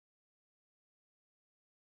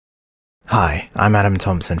Hi, I'm Adam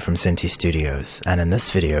Thompson from Synty Studios, and in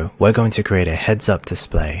this video, we're going to create a heads-up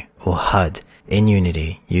display, or HUD, in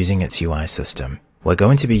Unity using its UI system. We're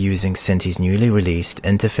going to be using Synty's newly released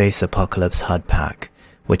Interface Apocalypse HUD pack,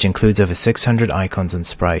 which includes over 600 icons and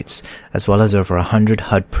sprites, as well as over 100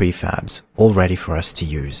 HUD prefabs, all ready for us to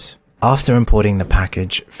use. After importing the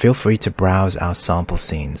package, feel free to browse our sample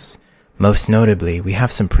scenes. Most notably, we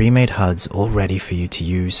have some pre-made HUDs all ready for you to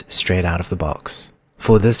use straight out of the box.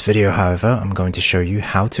 For this video, however, I'm going to show you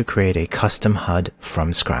how to create a custom HUD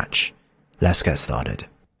from scratch. Let's get started.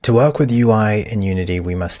 To work with UI in Unity,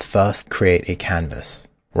 we must first create a canvas.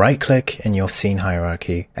 Right-click in your scene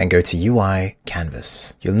hierarchy and go to UI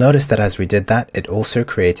Canvas. You'll notice that as we did that, it also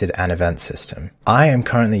created an event system. I am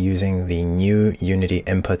currently using the new Unity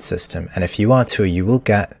input system, and if you are too, you will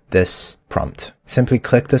get this prompt. Simply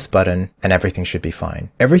click this button and everything should be fine.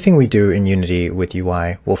 Everything we do in Unity with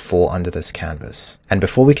UI will fall under this canvas. And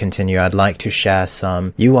before we continue, I'd like to share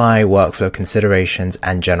some UI workflow considerations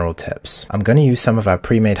and general tips. I'm going to use some of our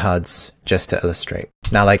pre-made HUDs just to illustrate.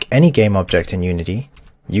 Now, like any game object in Unity,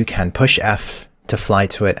 you can push F to fly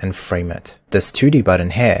to it and frame it. This 2D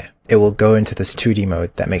button here, it will go into this 2D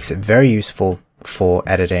mode that makes it very useful for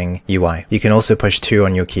editing UI. You can also push 2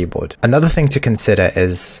 on your keyboard. Another thing to consider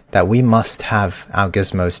is that we must have our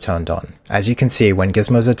gizmos turned on. As you can see, when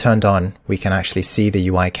gizmos are turned on, we can actually see the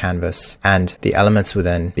UI canvas and the elements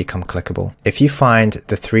within become clickable. If you find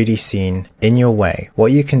the 3D scene in your way,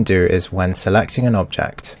 what you can do is when selecting an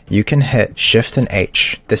object, you can hit Shift and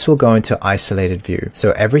H. This will go into isolated view,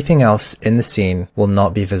 so everything else in the scene will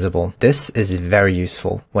not be visible. This is very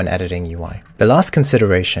useful when editing UI. The last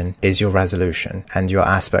consideration is your resolution and your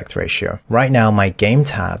aspect ratio. Right now, my game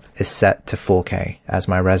tab is set to 4K as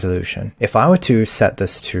my resolution. If I were to set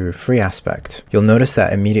this to free aspect, you'll notice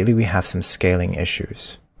that immediately we have some scaling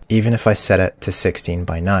issues, even if I set it to 16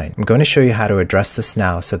 by 9. I'm going to show you how to address this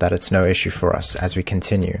now so that it's no issue for us as we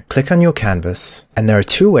continue. Click on your canvas, and there are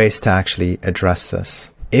two ways to actually address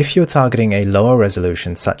this. If you're targeting a lower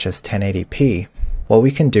resolution such as 1080p, what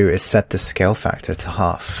we can do is set the scale factor to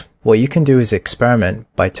half. What you can do is experiment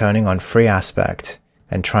by turning on free aspect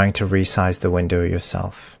and trying to resize the window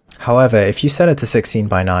yourself. However, if you set it to 16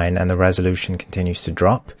 by 9 and the resolution continues to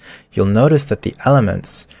drop, you'll notice that the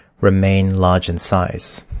elements remain large in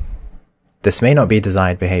size. This may not be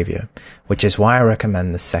desired behavior, which is why I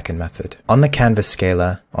recommend the second method. On the canvas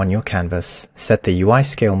scaler on your canvas, set the UI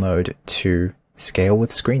scale mode to scale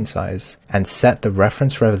with screen size and set the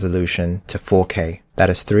reference resolution to 4K,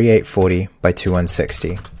 that is 3840 by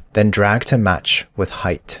 2160. Then drag to match with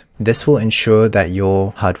height. This will ensure that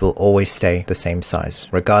your HUD will always stay the same size,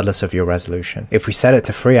 regardless of your resolution. If we set it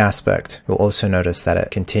to free aspect, you'll also notice that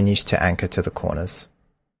it continues to anchor to the corners.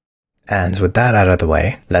 And with that out of the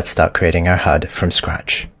way, let's start creating our HUD from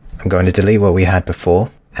scratch. I'm going to delete what we had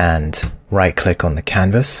before and right-click on the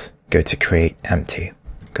canvas, go to Create Empty.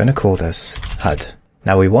 I'm going to call this HUD.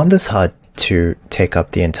 Now we want this HUD to take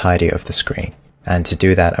up the entirety of the screen. And to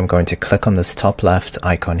do that, I'm going to click on this top left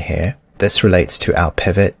icon here. This relates to our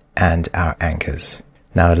pivot and our anchors.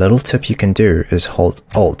 Now, a little tip you can do is hold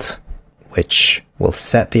Alt, which will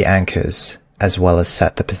set the anchors as well as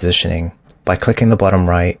set the positioning. By clicking the bottom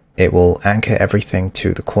right, it will anchor everything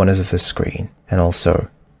to the corners of the screen and also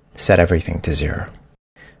set everything to 0.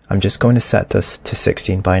 I'm just going to set this to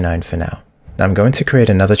 16 by 9 for now. Now I'm going to create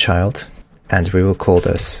another child and we will call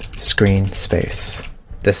this Screen Space.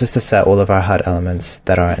 This is to set all of our HUD elements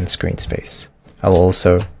that are in screen space. I will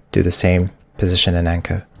also do the same position and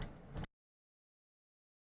anchor.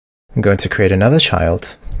 I'm going to create another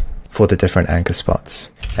child for the different anchor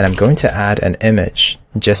spots. And I'm going to add an image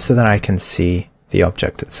just so that I can see the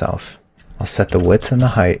object itself. I'll set the width and the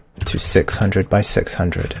height to 600 by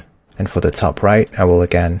 600. And for the top right, I will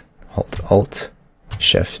again hold Alt,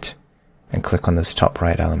 Shift, and click on this top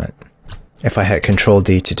right element. If I hit Ctrl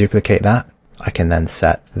D to duplicate that, I can then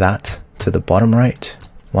set that to the bottom right,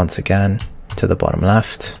 once again to the bottom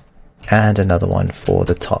left, and another one for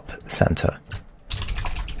the top center.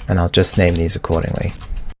 And I'll just name these accordingly.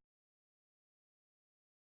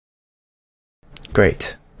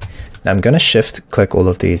 Great. Now I'm going to shift click all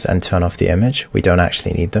of these and turn off the image. We don't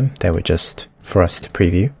actually need them. They were just for us to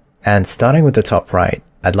preview. And starting with the top right,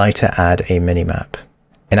 I'd like to add a minimap.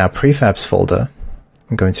 In our prefabs folder,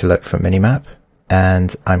 I'm going to look for minimap.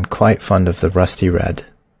 And I'm quite fond of the rusty red,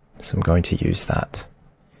 so I'm going to use that.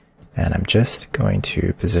 And I'm just going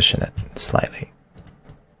to position it slightly.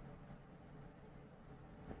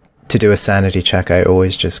 To do a sanity check, I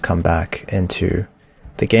always just come back into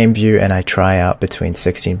the game view and I try out between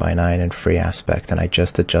 16 by 9 and free aspect, and I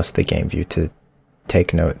just adjust the game view to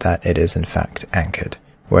take note that it is in fact anchored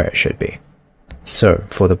where it should be. So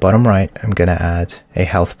for the bottom right, I'm going to add a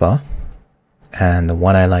health bar, and the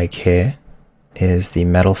one I like here is the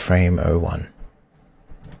metal frame 01.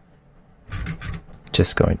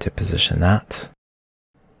 Just going to position that.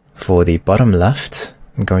 For the bottom left,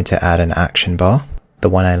 I'm going to add an action bar. The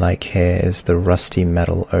one I like here is the rusty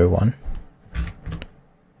metal 01.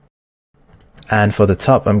 And for the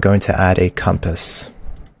top, I'm going to add a compass,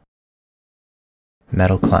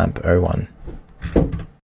 metal clamp 01.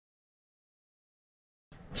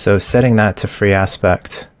 So setting that to free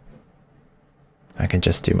aspect, I can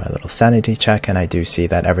just do my little sanity check, and I do see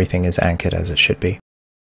that everything is anchored as it should be.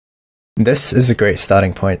 This is a great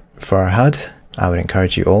starting point for our HUD. I would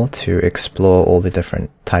encourage you all to explore all the different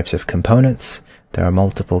types of components. There are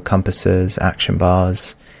multiple compasses, action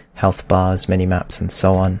bars, health bars, mini-maps, and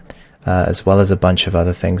so on, as well as a bunch of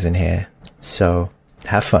other things in here. So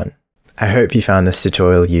have fun. I hope you found this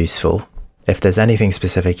tutorial useful. If there's anything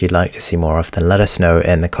specific you'd like to see more of, then let us know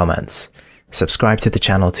in the comments. Subscribe to the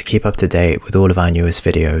channel to keep up to date with all of our newest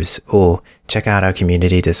videos, or check out our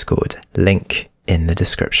community Discord, link in the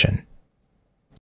description.